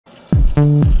Here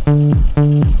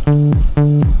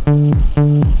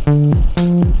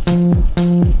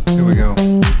we go.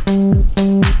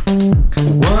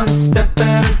 One step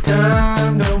at a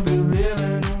time, don't be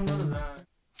living on the line.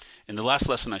 In the last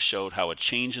lesson, I showed how a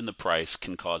change in the price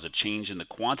can cause a change in the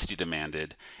quantity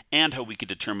demanded, and how we could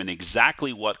determine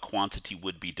exactly what quantity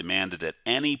would be demanded at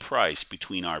any price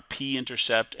between our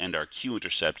p-intercept and our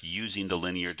q-intercept using the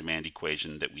linear demand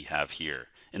equation that we have here.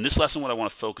 In this lesson, what I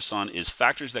want to focus on is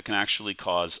factors that can actually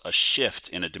cause a shift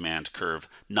in a demand curve,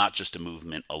 not just a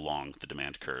movement along the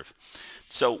demand curve.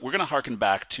 So we're going to harken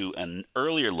back to an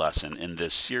earlier lesson in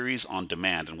this series on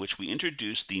demand in which we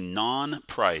introduced the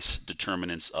non-price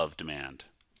determinants of demand.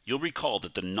 You'll recall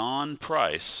that the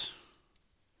non-price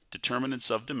determinants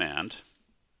of demand,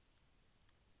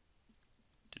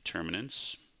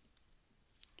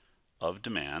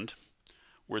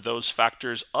 were those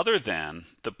factors other than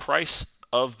the price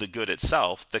of the good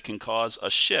itself that can cause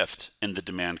a shift in the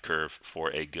demand curve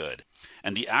for a good.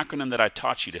 And the acronym that I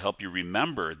taught you to help you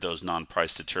remember those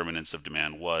non-price determinants of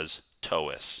demand was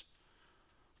TOIS.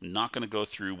 I'm not going to go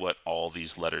through what all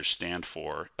these letters stand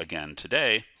for again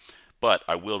today, but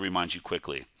I will remind you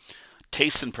quickly.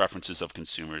 Tastes and preferences of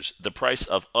consumers, the price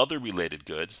of other related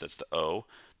goods, that's the O,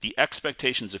 the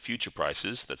expectations of future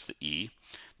prices, that's the E,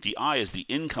 the I is the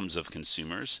incomes of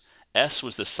consumers, S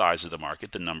was the size of the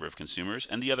market, the number of consumers,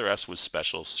 and the other S was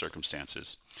special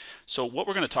circumstances. So what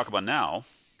we're going to talk about now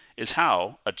is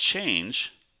how a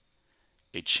change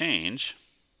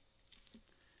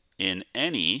in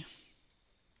any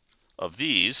of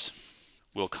these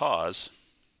will cause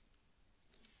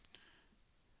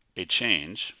a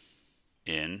change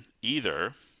in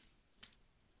either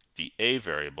the A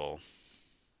variable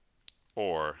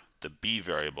or the B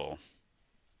variable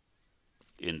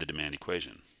in the demand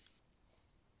equation.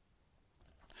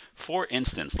 For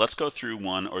instance, let's go through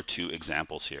one or two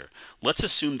examples here. Let's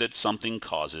assume that something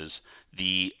causes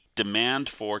the demand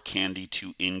for candy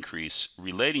to increase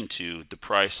relating to the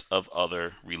price of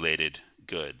other related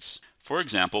goods. For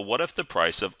example, what if the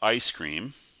price of ice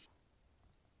cream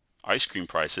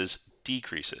prices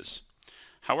decreases?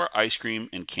 How are ice cream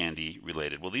and candy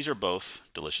related? Well, these are both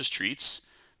delicious treats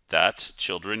that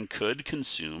children could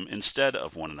consume instead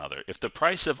of one another. If the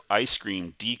price of ice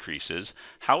cream decreases,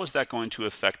 how is that going to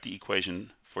affect the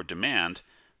equation for demand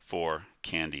for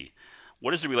candy?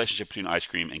 What is the relationship between ice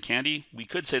cream and candy? We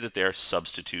could say that they're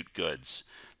substitute goods.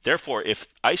 Therefore, if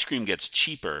ice cream gets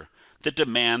cheaper, the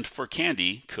demand for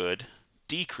candy could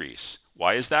decrease.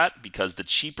 Why is that? Because the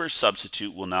cheaper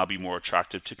substitute will now be more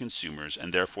attractive to consumers,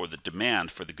 and therefore the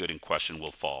demand for the good in question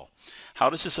will fall. How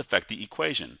does this affect the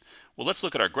equation? Well, let's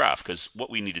look at our graph, because what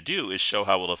we need to do is show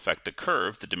how it will affect the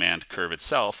curve, the demand curve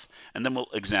itself, and then we'll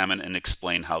examine and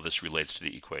explain how this relates to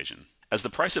the equation. As the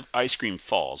price of ice cream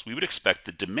falls, we would expect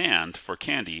the demand for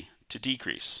candy to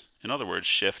decrease. In other words,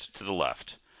 shift to the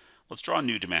left. Let's draw a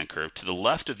new demand curve to the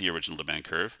left of the original demand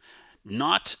curve,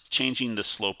 not changing the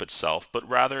slope itself, but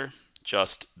rather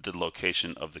just the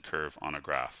location of the curve on a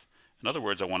graph. In other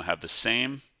words, I want to have the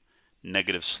same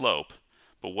negative slope,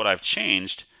 but what I've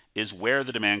changed is where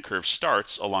the demand curve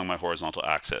starts along my horizontal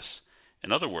axis.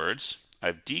 In other words,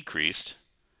 I've decreased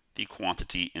the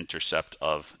quantity intercept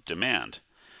of demand.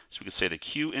 So we could say the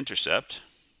q-intercept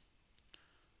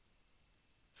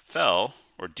fell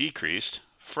or decreased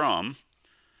from,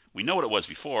 we know what it was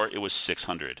before, it was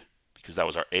 600 because that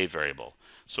was our A variable.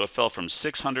 So it fell from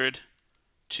 600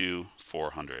 to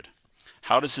 400.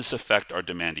 How does this affect our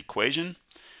demand equation?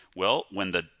 Well,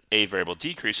 when the A variable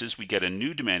decreases, we get a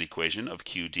new demand equation of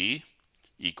QD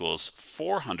equals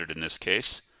 400 in this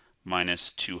case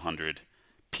minus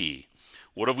 200P.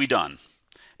 What have we done?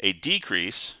 A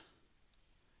decrease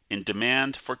in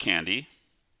demand for candy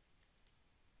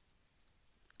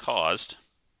caused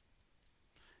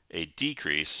a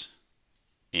decrease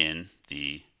in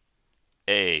the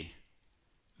A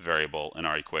variable in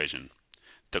our equation.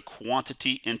 The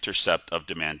quantity intercept of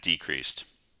demand decreased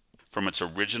from its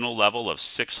original level of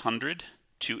 600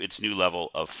 to its new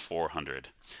level of 400.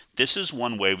 This is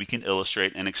one way we can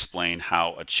illustrate and explain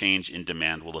how a change in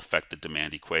demand will affect the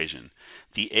demand equation.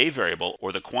 The A variable,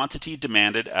 or the quantity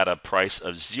demanded at a price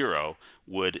of 0,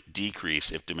 would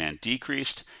decrease if demand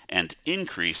decreased and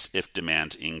increase if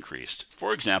demand increased.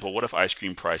 For example, what if ice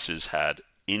cream prices had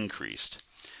increased?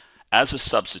 As a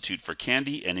substitute for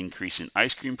candy, an increase in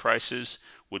ice cream prices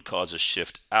would cause a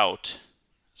shift out,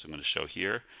 so I'm going to show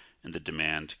here, in the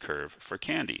demand curve for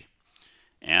candy.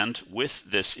 And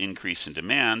with this increase in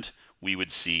demand, we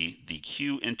would see the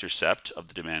q-intercept of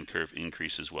the demand curve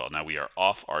increase as well. Now we are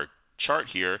off our chart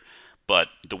here, but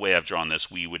the way I've drawn this,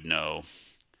 we would know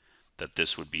that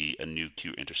this would be a new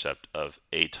q-intercept of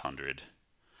 800.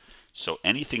 So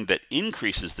anything that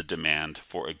increases the demand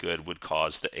for a good would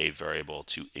cause the A variable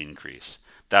to increase.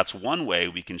 That's one way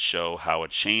we can show how a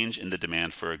change in the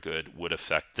demand for a good would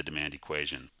affect the demand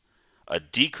equation. A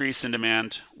decrease in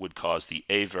demand would cause the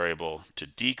A variable to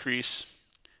decrease.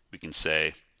 We can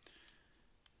say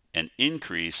an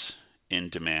increase in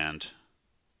demand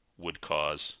would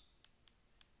cause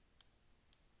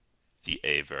the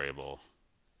A variable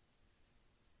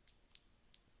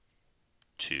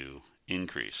to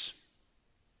increase.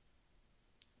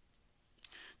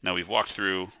 Now we've walked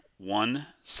through one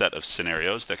set of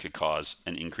scenarios that could cause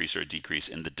an increase or a decrease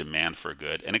in the demand for a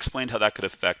good and explained how that could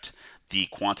affect the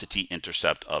quantity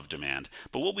intercept of demand.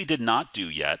 But what we did not do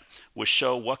yet was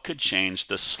show what could change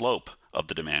the slope of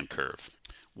the demand curve.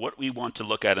 What we want to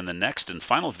look at in the next and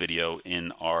final video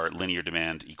in our linear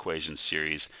demand equation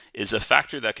series is a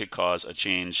factor that could cause a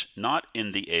change not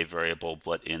in the A variable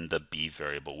but in the B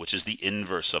variable, which is the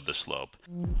inverse of the slope.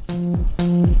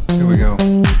 Here we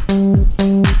go.